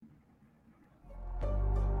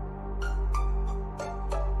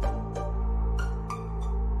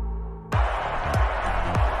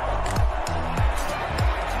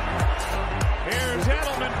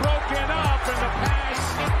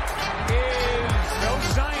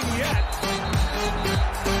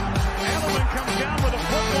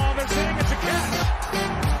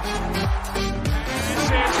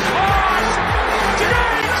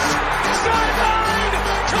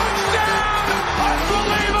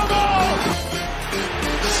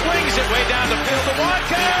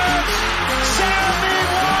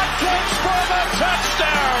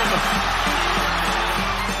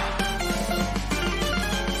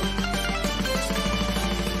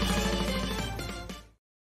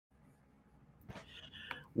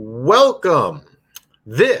Welcome.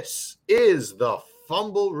 This is the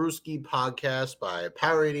Fumblerooski podcast by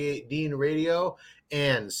Power 88 Dean Radio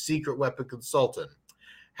and Secret Weapon Consultant.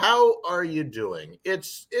 How are you doing?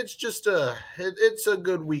 It's a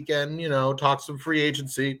good weekend, talk some free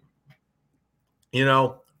agency.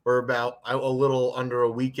 We're about a little under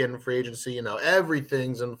a weekend free agency,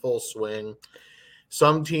 everything's in full swing.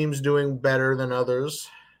 Some teams doing better than others,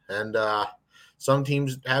 and some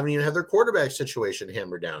teams haven't even had their quarterback situation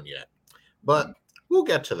hammered down yet. But we'll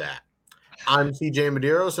get to that. I'm CJ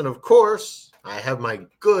Medeiros, and of course, I have my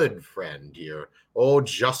good friend here,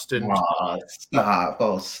 Justin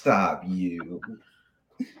Tucker. Stop you.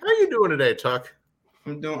 How are you doing today, Tuck?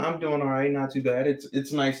 I'm doing all right, not too bad.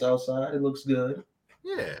 It's nice outside. It looks good.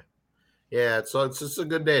 Yeah. It's a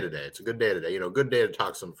good day today. It's a good day today. Good day to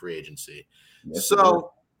talk some free agency. Yes,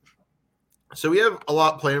 So we have a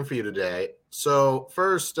lot planned for you today. So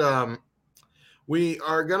first, we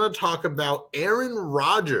are going to talk about Aaron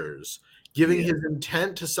Rodgers giving his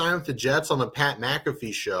intent to sign with the Jets on the Pat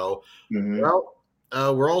McAfee show. Mm-hmm. Well,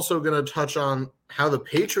 we're also going to touch on how the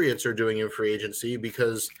Patriots are doing in free agency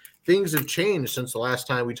because things have changed since the last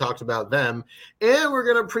time we talked about them. And we're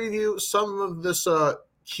going to preview some of this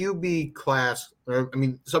QB class,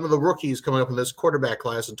 some of the rookies coming up in this quarterback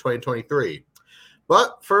class in 2023.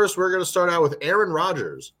 But first, we're going to start out with Aaron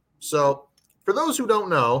Rodgers. So for those who don't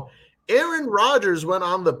know, Aaron Rodgers went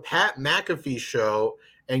on the Pat McAfee show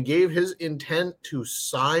and gave his intent to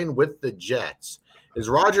sign with the Jets. Is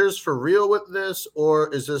Rodgers for real with this,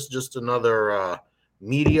 or is this just another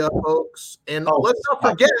media hoax? And let's not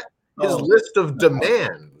forget his list of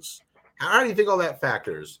demands. How do you think all that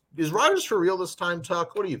factors? Is Rodgers for real this time,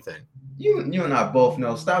 Tuck? What do you think? You and I both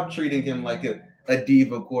know. Stop treating him like a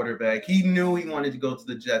diva quarterback. He knew he wanted to go to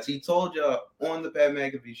the Jets. He told you on the Pat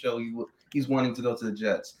McAfee show he's wanting to go to the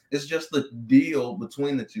Jets. It's just the deal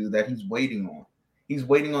between the two that he's waiting on. He's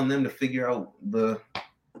waiting on them to figure out the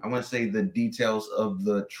details of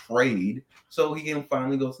the trade so he can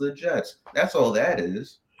finally go to the Jets. That's all that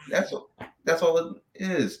is. That's all it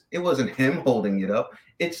is. It wasn't him holding it up.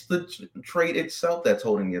 It's the trade itself that's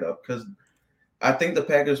holding it up because I think the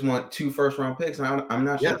Packers want 2 first-round picks, and I'm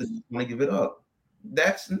not sure that they want to give it up.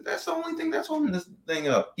 That's the only thing that's holding this thing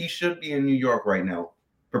up. He should be in New York right now,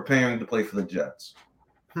 preparing to play for the Jets.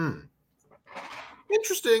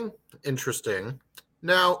 Interesting.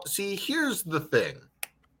 Now, see, here's the thing.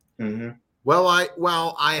 Mm-hmm. Well,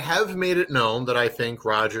 I have made it known that I think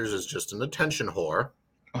Rodgers is just an attention whore.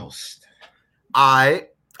 I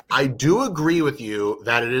do agree with you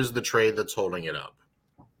that it is the trade that's holding it up.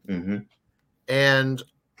 Mm-hmm. And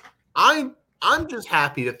I'm just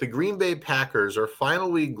happy that the Green Bay Packers are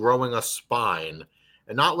finally growing a spine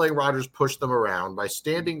and not letting Rodgers push them around by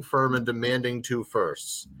standing firm and demanding 2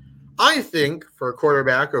 firsts. I think for a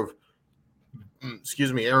quarterback of,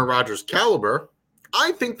 Aaron Rodgers' caliber,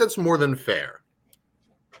 I think that's more than fair.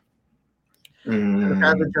 The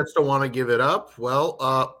fact that Jets don't want to give it up,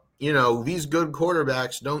 well, these good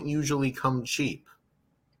quarterbacks don't usually come cheap.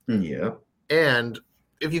 Yeah. And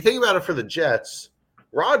if you think about it for the Jets,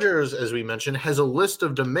 Rodgers, as we mentioned, has a list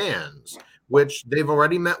of demands, which they've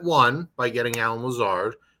already met one by getting Allen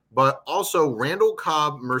Lazard, but also Randall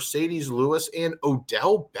Cobb, Mercedes Lewis, and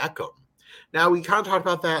Odell Beckham. Now, we kind of talked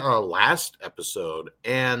about that last episode,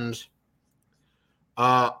 and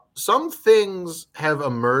some things have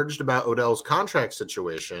emerged about Odell's contract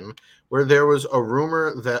situation where there was a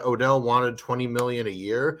rumor that Odell wanted $20 million a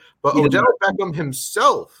year, but Odell Beckham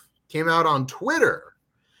himself came out on Twitter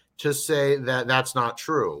to say that that's not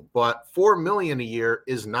true, but $4 million a year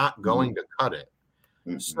is not going to cut it.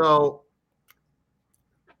 Mm-hmm. So,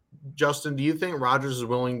 Justin, do you think Rodgers is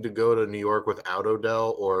willing to go to New York without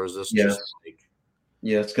Odell, or is this just like...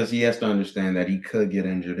 Yes, because he has to understand that he could get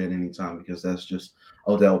injured at any time because that's just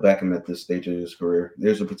Odell Beckham at this stage of his career.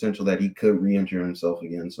 There's a potential that he could re-injure himself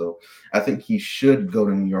again. So I think he should go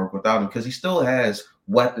to New York without him because he still has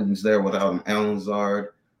weapons there without him. Allen Lazard,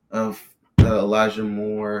 Elijah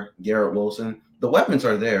Moore, Garrett Wilson. The weapons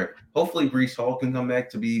are there. Hopefully Breece Hall can come back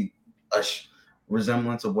to be a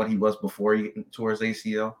resemblance of what he was before he tore his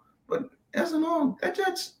ACL. But as in all, that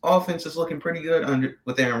Jets offense is looking pretty good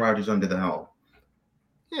with Aaron Rodgers under the helm.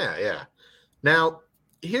 Yeah. Now,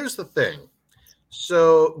 here's the thing.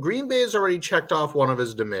 So Green Bay has already checked off one of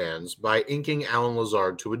his demands by inking Allen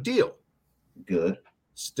Lazard to a deal. Good.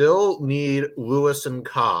 Still need Lewis and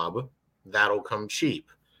Cobb. That'll come cheap.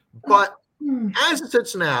 But as it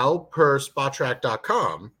sits now, per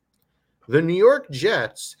Spottrack.com, the New York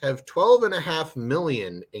Jets have $12.5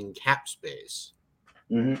 million in cap space.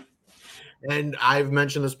 Mm-hmm. And I've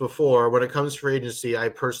mentioned this before. When it comes to free agency, I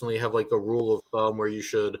personally have like a rule of thumb where you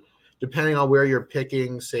should, depending on where you're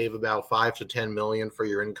picking, save about 5 to 10 million for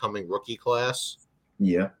your incoming rookie class.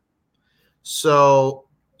 Yeah. So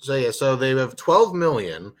they have 12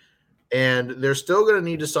 million, and they're still going to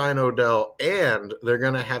need to sign Odell, and they're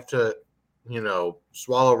going to have to,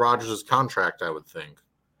 swallow Rodgers' contract, I would think.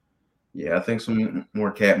 Yeah, I think some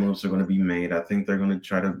more cap moves are going to be made. I think they're going to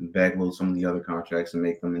try to backload some of the other contracts and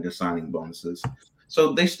make them into signing bonuses.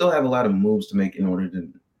 So they still have a lot of moves to make in order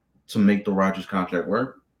to make the Rodgers contract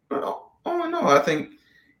work. But no, I think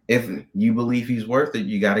if you believe he's worth it,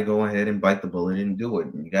 you got to go ahead and bite the bullet and do it.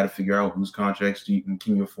 And you got to figure out whose contracts can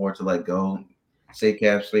you afford to let go, save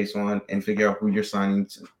cap space on, and figure out who you're signing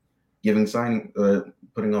to,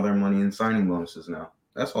 putting all their money in signing bonuses now.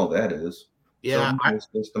 That's all that is. Yeah, so it's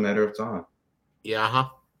just a matter of time. Yeah,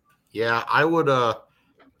 yeah, I would.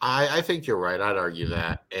 I think you're right. I'd argue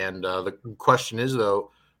that. And the question is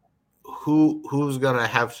though, who's gonna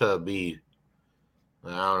have to be? I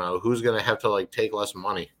don't know. Who's gonna have to like take less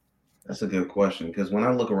money? That's a good question because when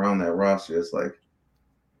I look around that roster, it's like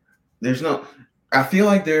there's no. I feel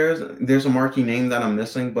like there's a marquee name that I'm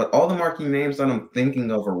missing, but all the marquee names that I'm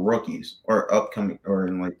thinking of are rookies or upcoming or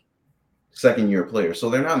in like second-year players, so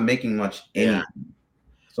they're not making much anything.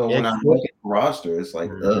 So when I look at the roster, it's like,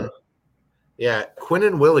 Yeah,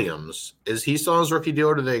 Quinnen Williams, is he still on his rookie deal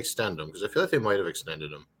or did they extend him? Because I feel like they might have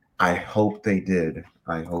extended him. I hope they did.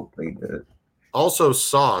 Also,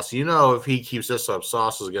 Sauce, if he keeps this up,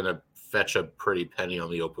 Sauce is going to fetch a pretty penny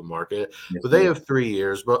on the open market. Yes, but they have 3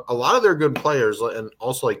 years. But a lot of their good players, and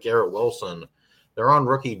also like Garrett Wilson, they're on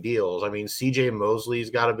rookie deals. I mean, C.J.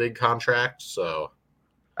 Mosley's got a big contract, so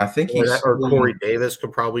I think or Corey Davis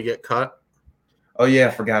could probably get cut. Oh yeah,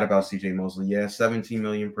 I forgot about C.J. Mosley. Yeah, $17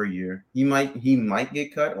 million per year. He might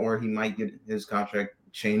get cut, or he might get his contract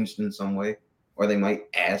changed in some way, or they might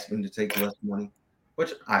ask him to take less money,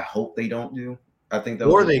 which I hope they don't do. I think that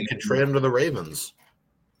or they could trade him to the Ravens.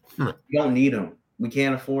 We don't need him. We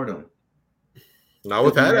can't afford him. Not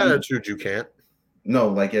with that attitude, you can't. No,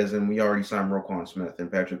 like as in we already signed Roquan Smith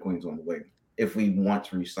and Patrick Queen's on the way. If we want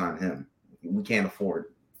to re-sign him, we can't afford.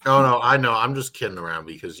 Oh no, I know. I'm just kidding around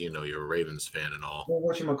because you're a Ravens fan and all. Well,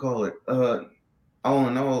 whatchamacallit? All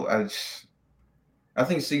in all, I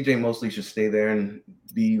think CJ Mosley should stay there and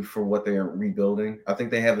be for what they are rebuilding. I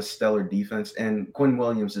think they have a stellar defense, and Quinn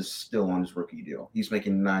Williams is still on his rookie deal. He's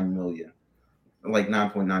making $9 million, like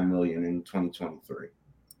 $9.9 million in 2023.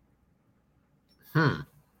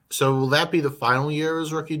 So will that be the final year of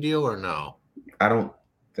his rookie deal or no? I don't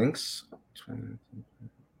think so.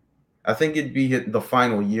 I think it'd be the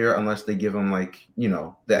final year unless they give him the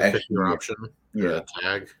extra option, the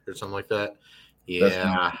tag or something like that.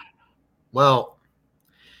 Yeah. Well,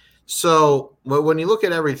 so when you look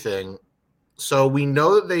at everything, so we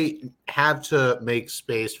know that they have to make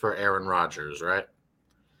space for Aaron Rodgers, right?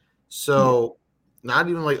 So not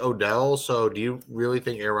even like Odell. So do you really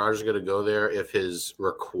think Aaron Rodgers is going to go there if his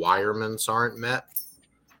requirements aren't met?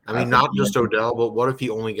 I mean, not just Odell, but what if he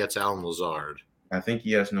only gets Allen Lazard? I think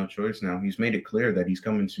he has no choice now. He's made it clear that he's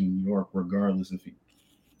coming to New York regardless if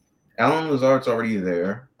Allen Lazard's already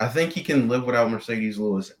there. I think he can live without Mercedes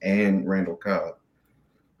Lewis and Randall Cobb.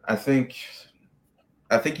 I think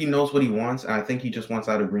he knows what he wants, and I think he just wants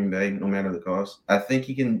out of Green Bay no matter the cost. I think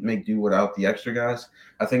he can make do without the extra guys.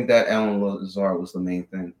 I think that Allen Lazard was the main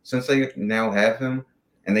thing. Since they now have him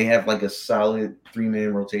and they have like a solid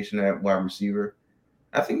 3-man rotation at wide receiver,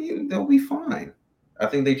 I think they'll be fine. I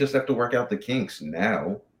think they just have to work out the kinks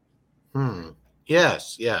now.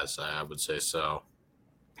 Yes, I would say so.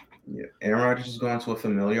 Yeah, Aaron Rodgers is going to a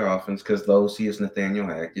familiar offense because those he is Nathaniel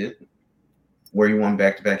Hackett, where you won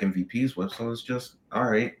back-to-back MVPs with. So it's just all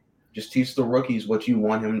right. Just teach the rookies what you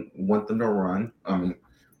want them to run. I mean,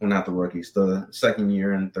 well, not the rookies, the second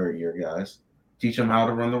year and third year guys. Teach them how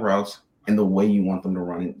to run the routes and the way you want them to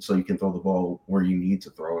run it, so you can throw the ball where you need to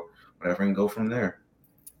throw it, whatever, and go from there.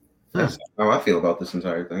 That's how I feel about this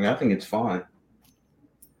entire thing. I think it's fine.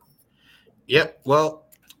 Yep. Well,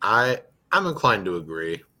 I'm inclined to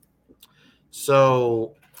agree.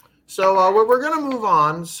 So we're going to move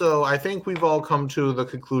on. So I think we've all come to the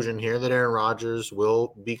conclusion here that Aaron Rodgers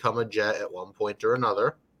will become a Jet at one point or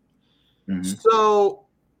another. Mm-hmm. So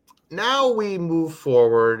now we move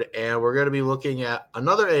forward, and we're going to be looking at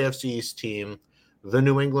another AFC East team, the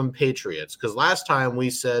New England Patriots, because last time we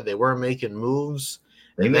said they weren't making moves.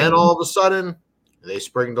 And then all of a sudden, they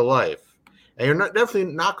spring to life. And you're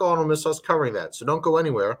definitely not going to miss us covering that. So don't go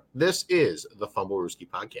anywhere. This is the Fumblerooski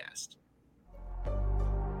Podcast.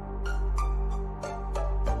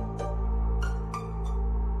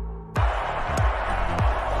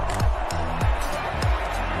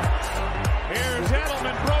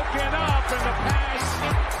 gentlemen, broken up, and the pass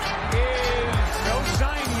is no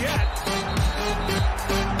sign yet.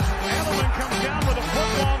 Edelman comes down with a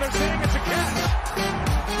football. They're saying it's a catch.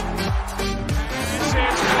 This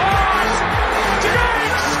is caught.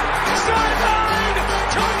 Diggs! Sideline!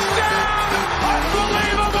 Touchdown!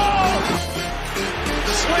 Unbelievable!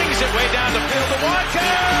 Swings it way down the field to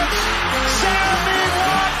Watkins. Sammy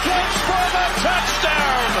Watkins for the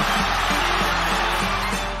touchdown.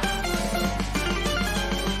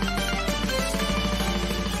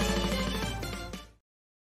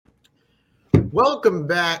 Welcome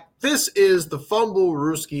back. This is the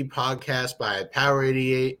Fumblerooski podcast by Power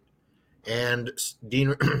 88 and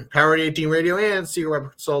Power 88 Team Radio and Secret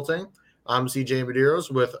Weapon Consulting. I'm CJ Medeiros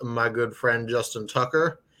with my good friend Justin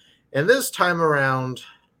Tucker. And this time around,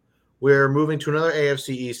 we're moving to another AFC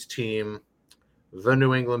East team, the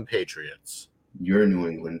New England Patriots. Your New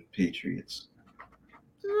England Patriots.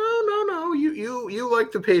 No. You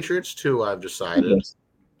like the Patriots too, I've decided.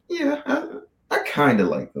 Yeah, I kind of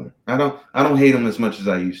like them. I don't hate them as much as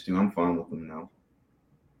I used to. I'm fine with them now.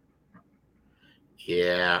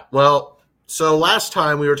 Yeah. Well, so last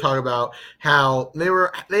time we were talking about how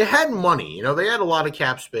they had money, they had a lot of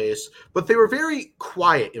cap space, but they were very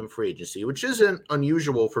quiet in free agency, which isn't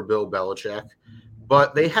unusual for Bill Belichick.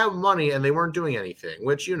 But they have money and they weren't doing anything,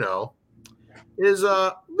 which is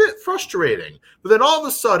a bit frustrating. But then all of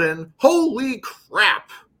a sudden, holy crap,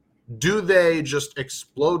 do they just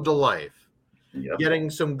explode to life? Yep. Getting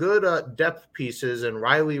some good depth pieces in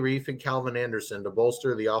Riley Reif and Calvin Anderson to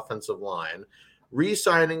bolster the offensive line,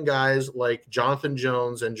 re-signing guys like Jonathan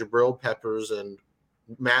Jones and Jabril Peppers and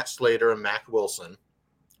Matt Slater and Mac Wilson.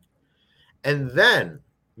 And then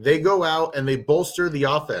they go out and they bolster the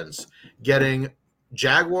offense, getting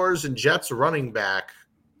Jaguars and Jets running back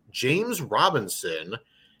James Robinson,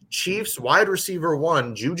 Chiefs wide receiver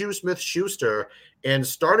 1 Juju Smith-Schuster, and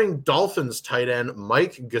starting Dolphins tight end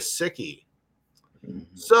Mike Gesicki.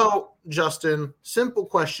 So, Justin, simple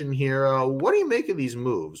question here. What do you make of these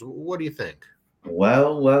moves? What do you think?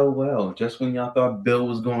 Well. Just when y'all thought Bill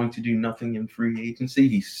was going to do nothing in free agency,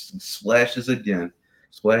 he splashes again,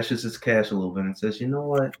 splashes his cash a little bit and says, you know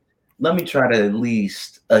what? Let me try to at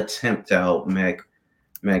least attempt to help Mac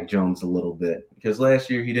Jones a little bit. Because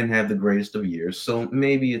last year he didn't have the greatest of years. So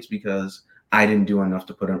maybe it's because I didn't do enough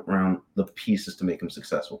to put around the pieces to make him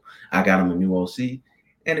successful. I got him a new OC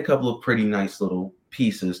and a couple of pretty nice little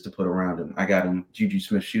pieces to put around him. I got him Juju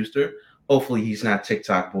Smith-Schuster. Hopefully he's not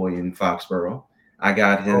TikTok boy in Foxborough. I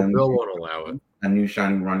got him Bill won't allow it. A new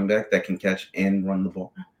shiny running back that can catch and run the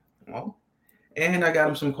ball. And I got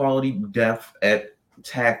him some quality depth at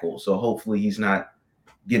tackle. So hopefully he's not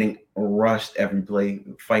getting rushed every play,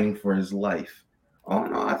 fighting for his life. Oh,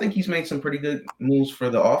 no, I think he's made some pretty good moves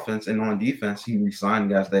for the offense. And on defense, he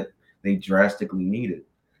re-signed guys that they drastically needed.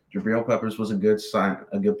 Jabril Peppers was a good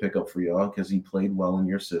pickup for y'all because he played well in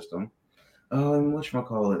your system. Jonathan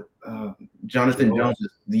Jones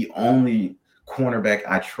is the only cornerback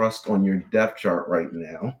I trust on your depth chart right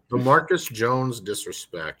now. The Marcus Jones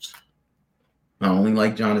disrespect. I only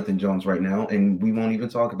like Jonathan Jones right now, and we won't even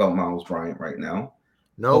talk about Miles Bryant right now.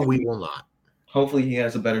 No, we will not. Hopefully he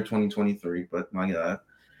has a better 2023, but my God.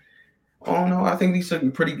 Oh, no, I think these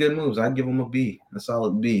are pretty good moves. I'd give him a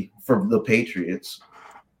solid B for the Patriots.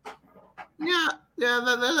 Yeah,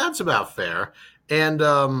 that's about fair. And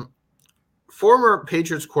former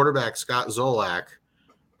Patriots quarterback Scott Zolak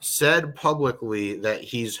said publicly that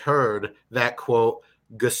he's heard that, quote,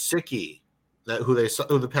 Gesicki, who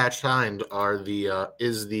the Pats signed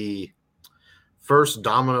is the first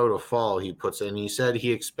domino to fall, he puts in. He said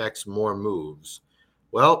he expects more moves.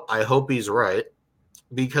 Well, I hope he's right,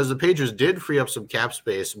 because the Patriots did free up some cap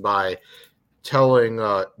space by telling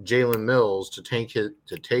Jalen Mills to take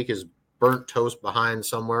his burnt toast behind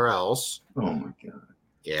somewhere else. Oh my God.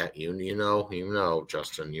 Yeah, you know,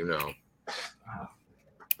 Justin, you know.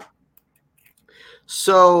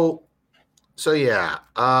 So yeah,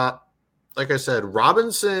 like I said,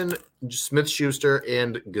 Robinson, Smith-Schuster,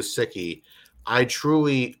 and Gesicki, I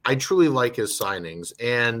truly like his signings.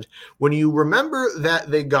 And when you remember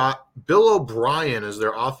that they got Bill O'Brien as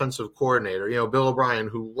their offensive coordinator, Bill O'Brien,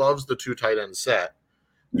 who loves the 2 tight end set,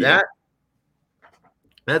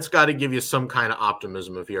 that's got to give you some kind of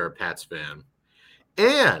optimism if you're a Pats fan.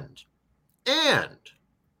 And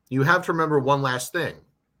you have to remember one last thing.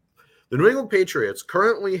 The New England Patriots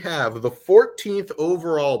currently have the 14th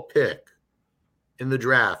overall pick in the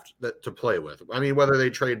draft to play with. I mean, whether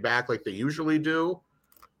they trade back like they usually do,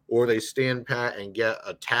 or they stand pat and get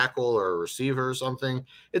a tackle or a receiver or something,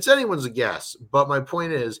 it's anyone's guess. But my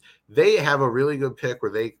point is, they have a really good pick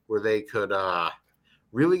where they could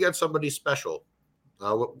really get somebody special.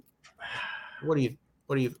 What do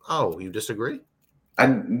you? Oh, you disagree?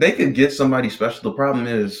 They could get somebody special. The problem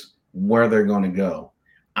is where they're going to go.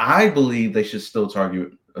 I believe they should still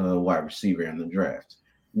target a wide receiver in the draft.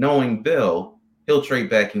 Knowing Bill, he'll trade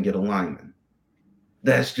back and get a lineman.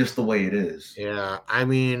 That's just the way it is. Yeah, I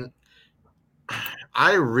mean,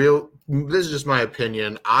 this is just my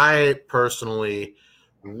opinion. I personally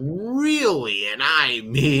really, and I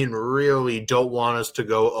mean really, don't want us to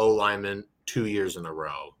go O-lineman 2 years in a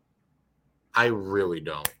row. I really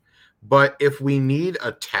don't. But if we need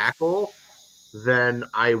a tackle, then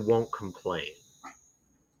I won't complain.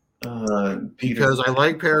 Because I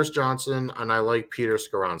like Paris Johnson and I like Peter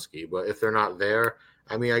Skoronski. But if they're not there,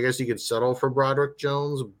 I mean, I guess you could settle for Broderick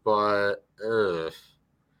Jones, but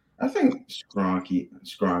I think Skoronski,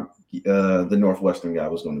 the Northwestern guy,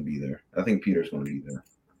 was going to be there. I think Peter's going to be there.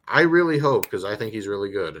 I really hope, because I think he's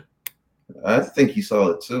really good. I think he saw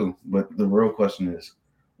it too. But the real question is,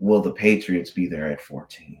 will the Patriots be there at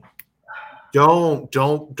 14? Don't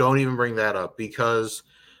even bring that up, because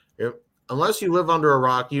unless you live under a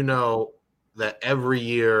rock, you know that every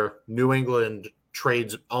year New England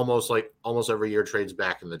trades almost every year trades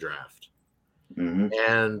back in the draft. Mm-hmm.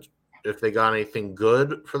 And if they got anything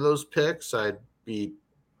good for those picks, I'd be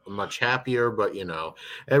much happier. But,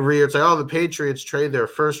 every year it's like, oh, the Patriots trade their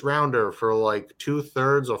first rounder for like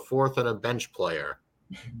 2/3, a fourth, and a bench player.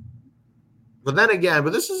 But then again,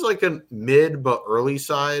 this is like a mid but early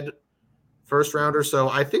side first rounder. So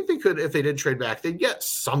I think they could, if they did trade back, they'd get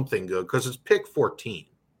something good because it's pick 14.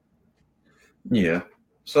 Yeah.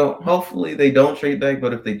 So hopefully they don't trade back,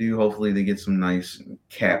 but if they do, hopefully they get some nice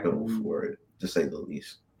capital for it, to say the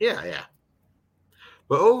least. Yeah.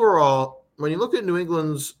 But overall, when you look at New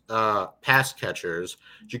England's pass catchers,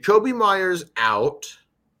 Jacoby Myers out,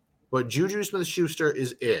 but Juju Smith-Schuster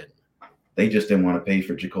is in. They just didn't want to pay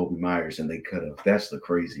for Jacoby Myers, and they could have. That's the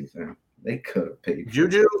crazy thing. They could have paid for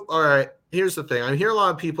Juju. All right, here's the thing. I hear a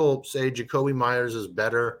lot of people say Jacoby Myers is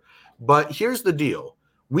better, but here's the deal.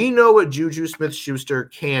 We know what Juju Smith-Schuster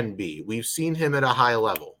can be. We've seen him at a high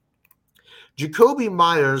level. Jacoby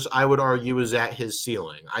Myers, I would argue, is at his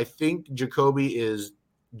ceiling. I think Jacoby is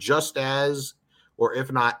just as, or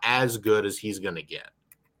if not as good as he's going to get.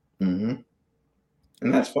 Mm-hmm.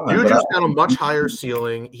 And that's fine. Juju's got a much higher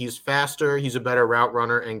ceiling. He's faster. He's a better route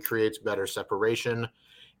runner and creates better separation.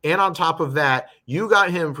 And on top of that, you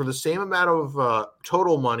got him for the same amount of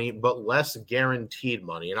total money, but less guaranteed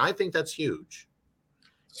money. And I think that's huge.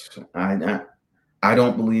 I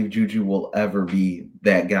don't believe Juju will ever be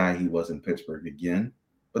that guy he was in Pittsburgh again,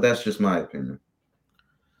 but that's just my opinion.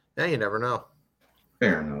 Yeah, you never know.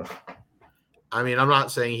 Fair enough. I mean, I'm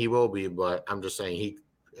not saying he will be, but I'm just saying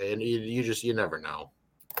you never know.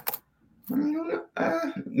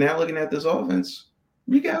 Now looking at this offense,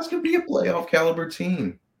 you guys could be a playoff caliber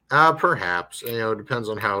team. Perhaps. It depends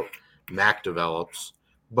on how Mac develops.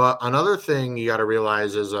 But another thing you got to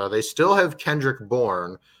realize is they still have Kendrick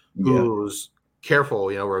Bourne, who's careful.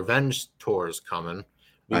 Revenge tour is coming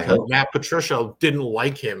because Matt Patricia didn't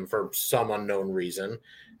like him for some unknown reason.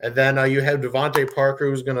 And then you have Devontae Parker,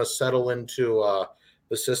 who's going to settle into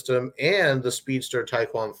the system, and the speedster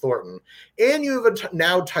Tyquan Thornton. And you have a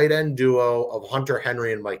now tight end duo of Hunter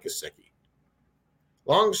Henry and Mike Gesicki.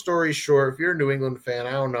 Long story short, if you're a New England fan,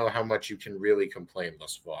 I don't know how much you can really complain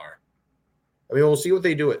thus far. I mean, we'll see what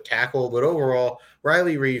they do at tackle, but overall,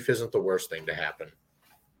 Riley Reif isn't the worst thing to happen.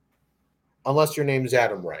 Unless your name's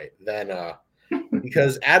Adam Wright. Then,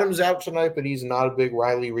 because Adam's out tonight, but he's not a big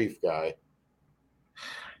Riley Reif guy.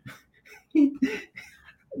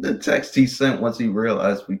 The text he sent once he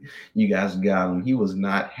realized you guys got him, he was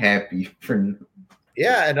not happy for.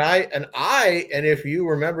 Yeah, and if you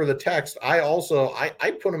remember the text, I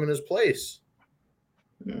put him in his place.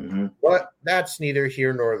 Mm-hmm. But that's neither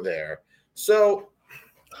here nor there. So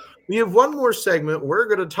we have one more segment. We're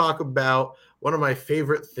going to talk about one of my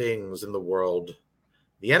favorite things in the world,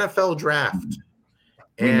 the NFL draft.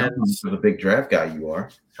 And the big draft guy you are.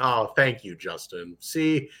 Oh, thank you, Justin.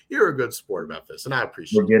 See, you're a good sport about this, and I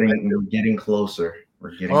appreciate it. We're getting closer.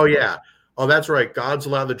 Yeah. Oh, that's right. God's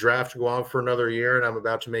allowed the draft to go on for another year, and I'm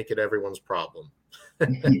about to make it everyone's problem.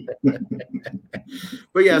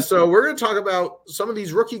 But yeah, so we're going to talk about some of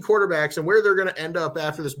these rookie quarterbacks and where they're going to end up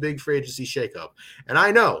after this big free agency shakeup. And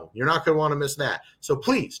I know you're not going to want to miss that. So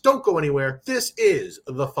please don't go anywhere. This is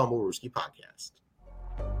the Fumblerooski podcast.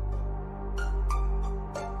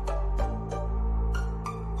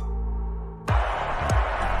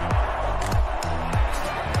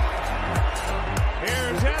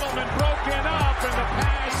 Here's Edelman broken up, and the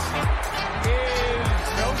pass is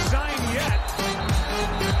no sign yet.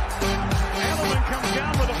 Edelman comes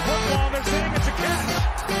down with a football. They're saying it's a catch.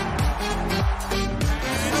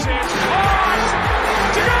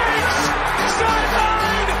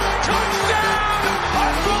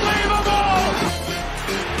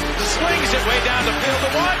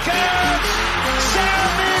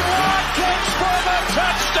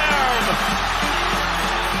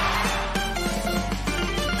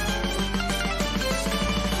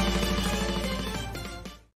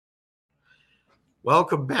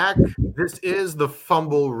 Welcome back. This is the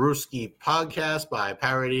Fumblerooski podcast by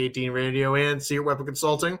Power 18 Radio and Secret Weapon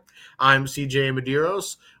Consulting. I'm CJ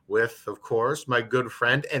Medeiros with, of course, my good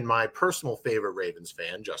friend and my personal favorite Ravens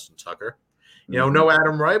fan, Justin Tucker. No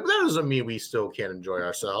Adam Wright, but that doesn't mean we still can't enjoy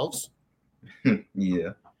ourselves.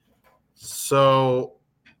 Yeah. So,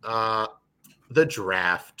 the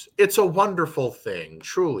draft, it's a wonderful thing.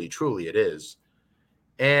 Truly, truly it is.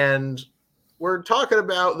 And we're talking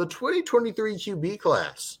about the 2023 QB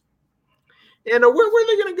class. And where are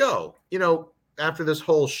they going to go, after this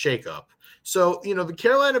whole shakeup? So, the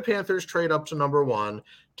Carolina Panthers trade up to number 1.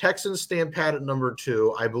 Texans stand pat at number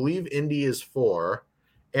 2. I believe Indy is 4.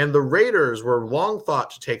 And the Raiders were long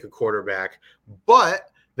thought to take a quarterback,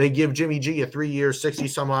 but they give Jimmy G a 3-year,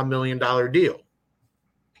 $60-some-odd million deal.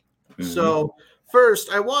 Mm-hmm. So,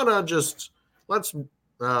 first, I want to let's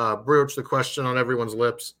broach the question on everyone's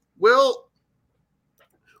lips. Will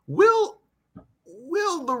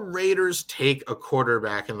the Raiders take a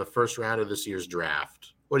quarterback in the first round of this year's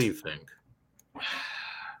draft? What do you think?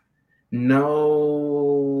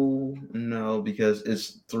 No, because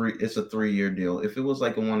it's a 3-year deal. If it was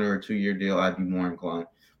like a 1 or a 2-year deal, I'd be more inclined.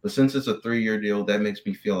 But since it's a 3-year deal, that makes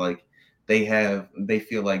me feel like they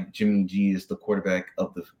feel like Jimmy G is the quarterback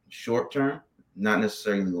of the short term, not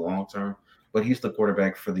necessarily the long term, but he's the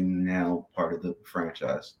quarterback for the now part of the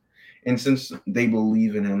franchise. And since they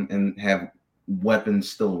believe in him and have weapons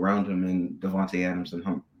still around him in Devontae Adams and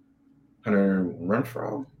Hunter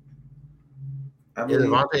Renfrow.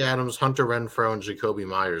 Devontae Adams, Hunter Renfrow, and Jacoby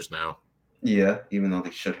Myers now. Yeah, even though they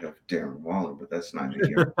should have Darren Waller, but that's not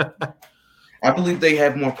here. I believe they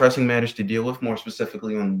have more pressing matters to deal with, more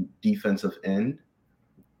specifically on defensive end.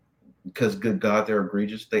 Because, good God, they're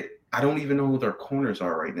egregious. I don't even know who their corners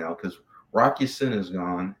are right now because Rocky Sin is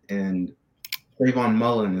gone and Trayvon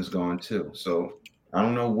Mullen is gone too. So I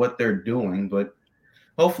don't know what they're doing, but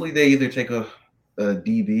hopefully they either take a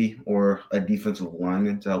DB or a defensive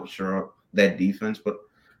lineman to help shore up that defense. But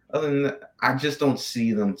other than that, I just don't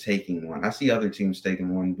see them taking one. I see other teams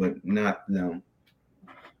taking one, but not them.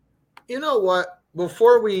 You know what?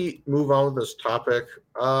 Before we move on with this topic,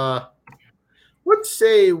 let's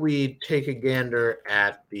say we take a gander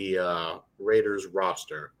at the Raiders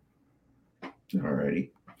roster. Alrighty.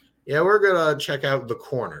 Yeah, we're going to check out the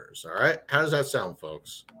corners, all right? How does that sound,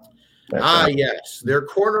 folks? Yes. Their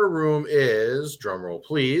corner room is, drumroll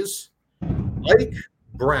please, Mike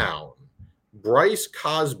Brown, Bryce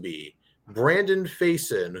Cosby, Brandon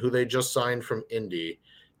Faison, who they just signed from Indy,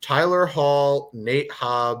 Tyler Hall, Nate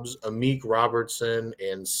Hobbs, Amik Robertson,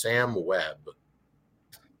 and Sam Webb.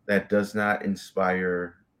 That does not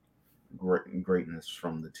inspire greatness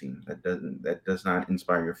from the team. That does not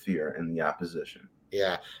inspire fear in the opposition.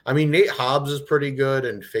 Yeah. I mean, Nate Hobbs is pretty good,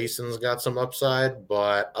 and Faison's got some upside.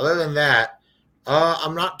 But other than that,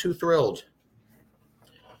 I'm not too thrilled.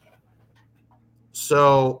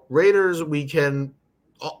 So Raiders, we can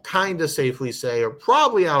kind of safely say, are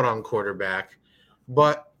probably out on quarterback.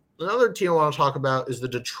 But another team I want to talk about is the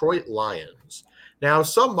Detroit Lions. Now,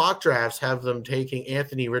 some mock drafts have them taking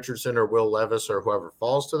Anthony Richardson or Will Levis or whoever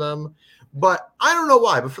falls to them. But I don't know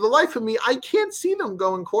why. But for the life of me, I can't see them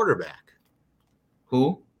going quarterback.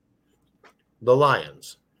 Who? The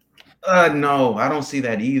Lions. No, I don't see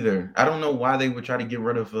that either. I don't know why they would try to get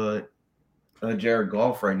rid of Jared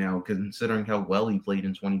Goff right now, considering how well he played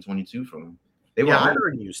in 2022 for them. I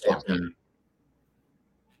already used him.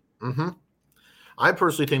 Mm-hmm. I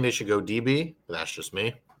personally think they should go DB, but that's just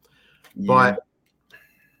me. Yeah.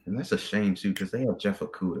 And that's a shame, too, because they have Jeff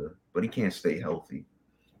Okudah, but he can't stay healthy.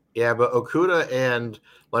 Yeah, but Okudah and,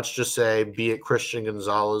 let's just say, be it Christian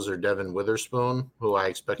Gonzalez or Devin Witherspoon, who I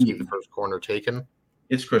expect to be the first corner taken.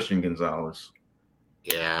 It's Christian Gonzalez.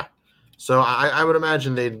 Yeah. So I would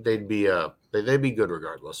imagine they'd be good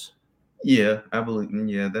regardless. Yeah, I believe.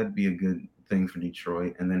 Yeah, that'd be a good thing for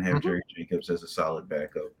Detroit, and then have Jerry Jacobs as a solid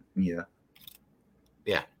backup. Yeah.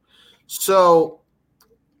 Yeah. So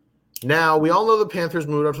now we all know the Panthers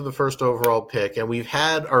moved up to the first overall pick, and we've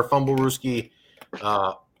had our Fumblerooski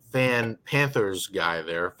fan Panthers guy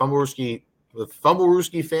there. The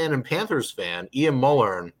Fumblerooski fan and Panthers fan, Ian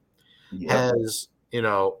Mullern, has,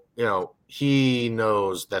 he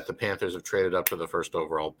knows that the Panthers have traded up to the first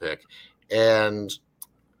overall pick. And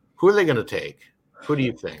who are they going to take? Who do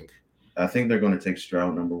you think? I think they're going to take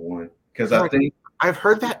Stroud number 1 because I've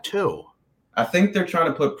heard that too. I think they're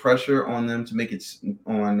trying to put pressure on them to make it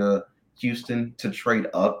on Houston to trade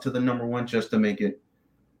up to the number 1 just to make it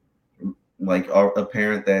like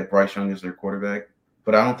apparent that Bryce Young is their quarterback.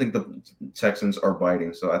 But I don't think the Texans are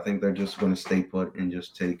biting, so I think they're just going to stay put and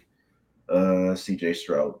just take CJ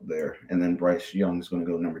Stroud there, and then Bryce Young is going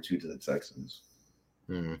to go number 2 to the Texans.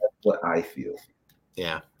 That's what I feel.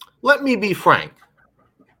 Yeah. Let me be frank.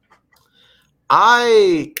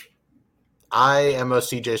 I am a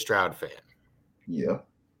CJ Stroud fan. Yeah.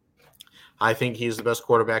 I think he's the best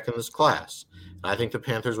quarterback in this class. I think the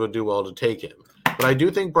Panthers would do well to take him. But I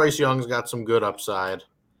do think Bryce Young's got some good upside.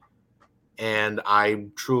 And I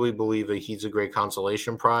truly believe that he's a great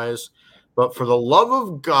consolation prize. But for the love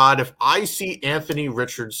of God, if I see Anthony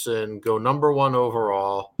Richardson go number 1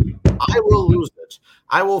 overall, I will lose it.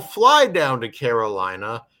 I will fly down to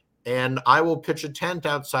Carolina and I will pitch a tent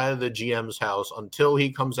outside of the GM's house until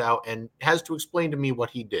he comes out and has to explain to me what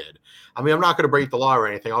he did. I mean, I'm not going to break the law or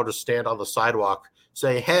anything. I'll just stand on the sidewalk,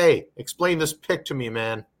 say, hey, explain this pick to me,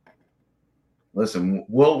 man. Listen,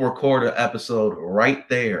 we'll record an episode right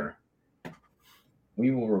there.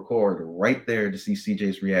 We will record right there to see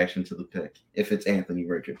CJ's reaction to the pick if it's Anthony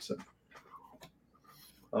Richardson.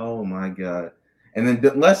 Oh, my God. And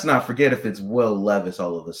then let's not forget if it's Will Levis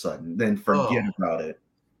all of a sudden. Then forget about it.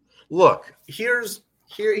 Look, here's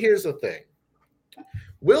the thing.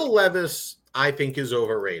 Will Levis, I think, is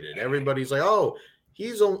overrated. Everybody's like, oh,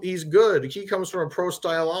 he's good. He comes from a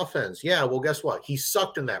pro-style offense. Yeah, well, guess what? He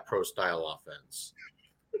sucked in that pro-style offense.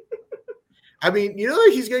 I mean, you know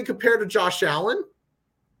that he's getting compared to Josh Allen?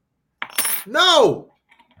 No.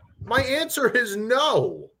 My answer is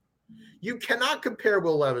no. You cannot compare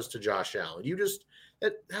Will Levis to Josh Allen.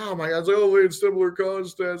 Oh my God, it's like, oh, they had similar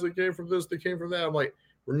college stats. They came from this, they came from that. I'm like,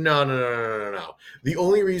 no. The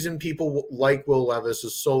only reason people like Will Levis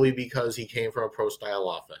is solely because he came from a pro-style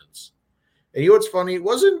offense. And you know what's funny?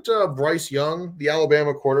 Wasn't Bryce Young, the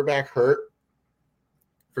Alabama quarterback, hurt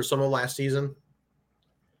for some of last season?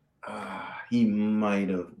 He might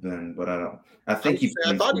have been, but I don't. I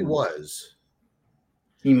thought he was.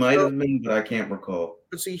 He might have been, but I can't recall.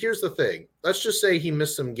 But see, here's the thing. Let's just say he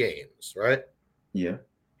missed some games, right? Yeah.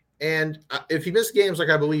 And if he missed games like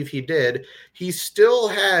I believe he did, he still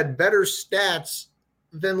had better stats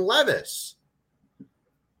than Levis.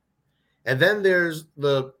 And then there's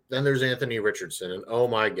Anthony Richardson, and oh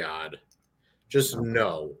my God, just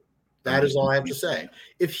no. That is all I have to say.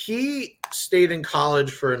 If he stayed in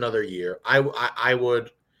college for another year, I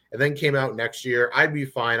would, and then came out next year, I'd be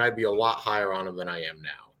fine. I'd be a lot higher on him than I am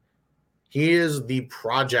now. He is the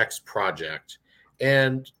project's project,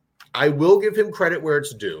 and I will give him credit where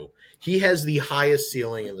it's due. He has the highest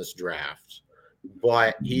ceiling in this draft,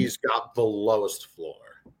 but he's got the lowest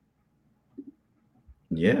floor.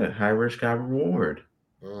 Yeah, high risk, high reward.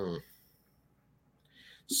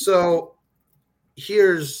 So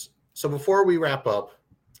before we wrap up,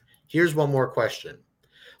 here's one more question.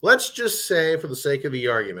 Let's just say, for the sake of the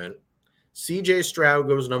argument, CJ Stroud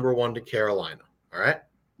goes number 1 to Carolina. All right?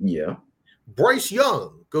 Yeah. Bryce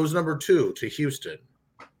Young goes number 2 to Houston.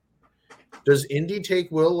 Does Indy take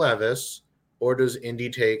Will Levis, or does Indy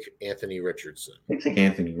take Anthony Richardson? They take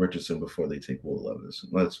Anthony Richardson before they take Will Levis.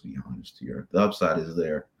 Let's be honest here. The upside is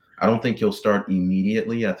there. I don't think he'll start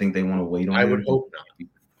immediately. I think they want to wait on him. I would hope not.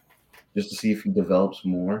 Just to see if he develops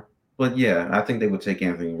more. But yeah, I think they would take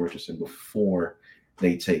Anthony Richardson before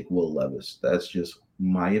they take Will Levis. That's just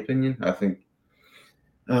my opinion. I think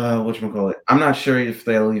whatchamacallit. I'm not sure if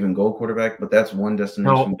they'll even go quarterback, but that's one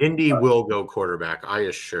destination. No, Indy will go quarterback. I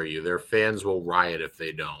assure you. Their fans will riot if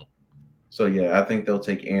they don't. So yeah, I think they'll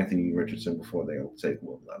take Anthony Richardson before they'll take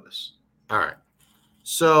Will Levis. All right.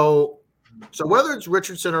 So whether it's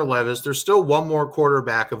Richardson or Levis, there's still one more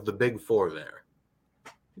quarterback of the big 4 there.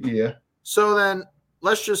 Yeah. So then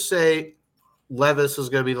let's just say Levis is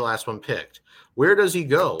going to be the last one picked. Where does he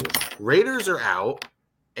go? Raiders are out,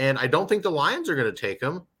 and I don't think the Lions are going to take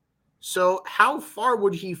him. So how far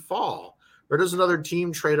would he fall? Or does another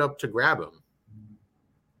team trade up to grab him?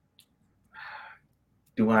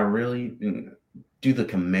 Do I really do the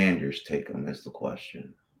Commanders take him is the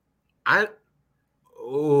question. They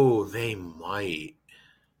might.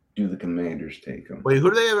 Do the Commanders take him? Wait, who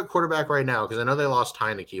do they have at quarterback right now? Because I know they lost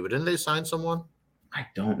Heineke, but didn't they sign someone? I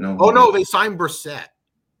don't know. Oh, no, they signed Brissett.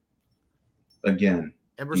 Again.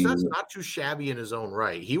 And Brissett's not too shabby in his own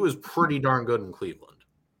right. He was pretty darn good in Cleveland.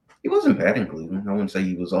 He wasn't bad in Cleveland. I wouldn't say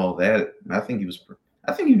he was all that. I think he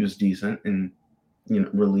was decent in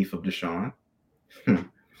relief of Deshaun.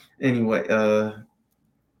 Anyway, the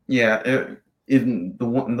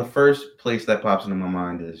first place that pops into my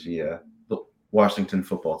mind is the Washington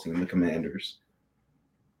football team, the Commanders.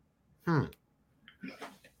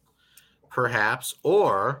 Perhaps,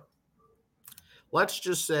 or let's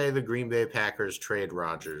just say the Green Bay Packers trade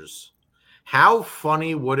Rodgers. How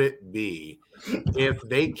funny would it be if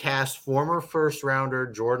they cast former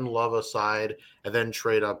first-rounder Jordan Love aside and then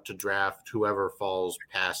trade up to draft whoever falls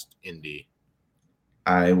past Indy?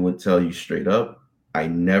 I would tell you straight up, I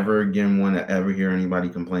never again want to ever hear anybody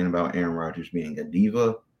complain about Aaron Rodgers being a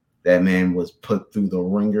diva. That man was put through the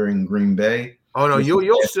ringer in Green Bay. Oh, no,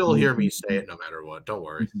 you'll still hear me say it no matter what. Don't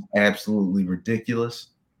worry. This is absolutely ridiculous.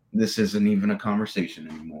 This isn't even a conversation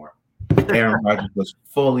anymore. Aaron Rodgers was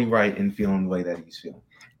fully right in feeling the way that he's feeling.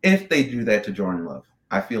 If they do that to Jordan Love,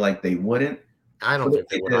 I feel like they wouldn't. I don't think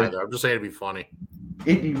they would either. I'm just saying it'd be funny.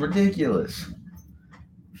 It'd be ridiculous.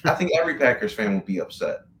 I think every Packers fan would be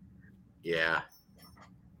upset. Yeah.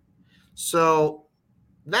 So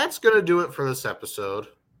that's going to do it for this episode.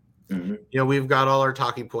 Mm-hmm. You know, we've got all our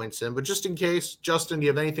talking points in, but just in case, Justin, do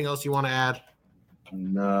you have anything else you want to add?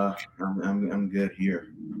 No, I'm good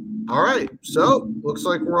here. All right. So looks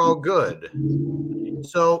like we're all good.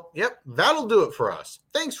 So, yep, that'll do it for us.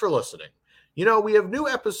 Thanks for listening. You know, we have new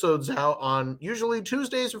episodes out on usually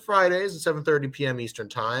Tuesdays or Fridays at 7:30 p.m. Eastern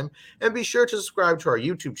Time, and be sure to subscribe to our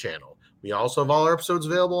YouTube channel. We also have all our episodes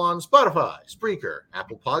available on Spotify, Spreaker,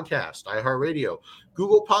 Apple Podcast, iHeartRadio,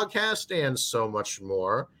 Google Podcast, and so much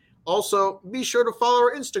more. Also, be sure to follow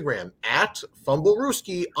our Instagram at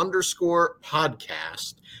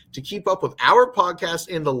Fumblerooski_podcast to keep up with our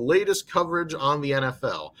podcast and the latest coverage on the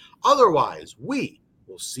NFL. Otherwise, we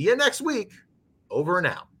will see you next week. Over and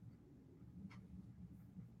out.